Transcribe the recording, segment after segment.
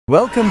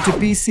Welcome to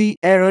PC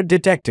Error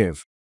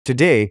Detective.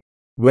 Today,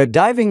 we're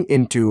diving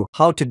into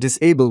how to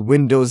disable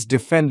Windows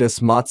Defender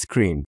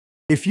SmartScreen.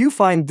 If you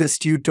find this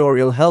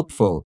tutorial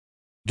helpful,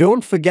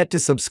 don't forget to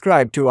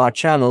subscribe to our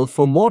channel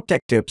for more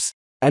tech tips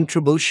and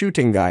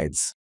troubleshooting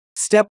guides.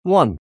 Step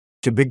 1.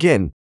 To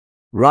begin,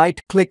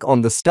 right-click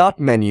on the Start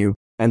menu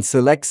and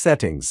select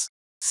Settings.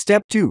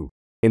 Step 2.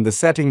 In the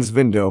Settings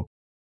window,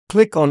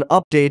 click on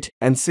Update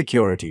and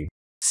Security.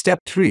 Step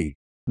 3.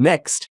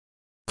 Next,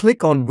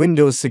 click on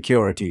Windows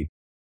Security.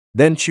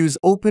 Then choose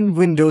Open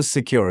Windows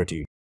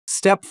Security.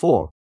 Step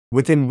 4.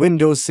 Within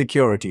Windows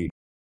Security,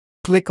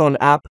 click on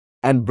App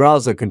and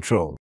Browser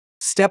Control.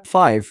 Step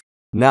 5.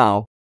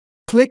 Now,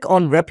 click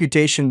on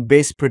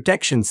Reputation-Based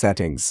Protection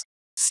Settings.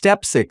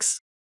 Step 6.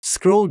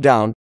 Scroll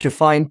down to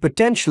find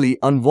Potentially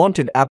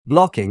Unwanted App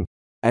Blocking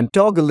and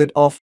toggle it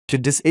off to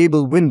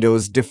disable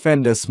Windows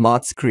Defender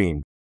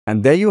SmartScreen.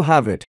 And there you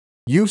have it.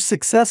 You've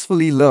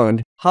successfully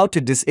learned how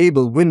to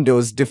disable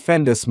Windows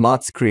Defender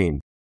SmartScreen.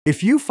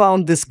 If you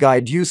found this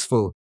guide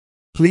useful,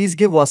 please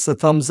give us a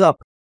thumbs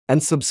up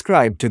and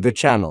subscribe to the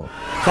channel.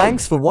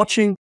 Thanks for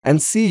watching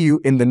and see you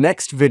in the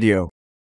next video.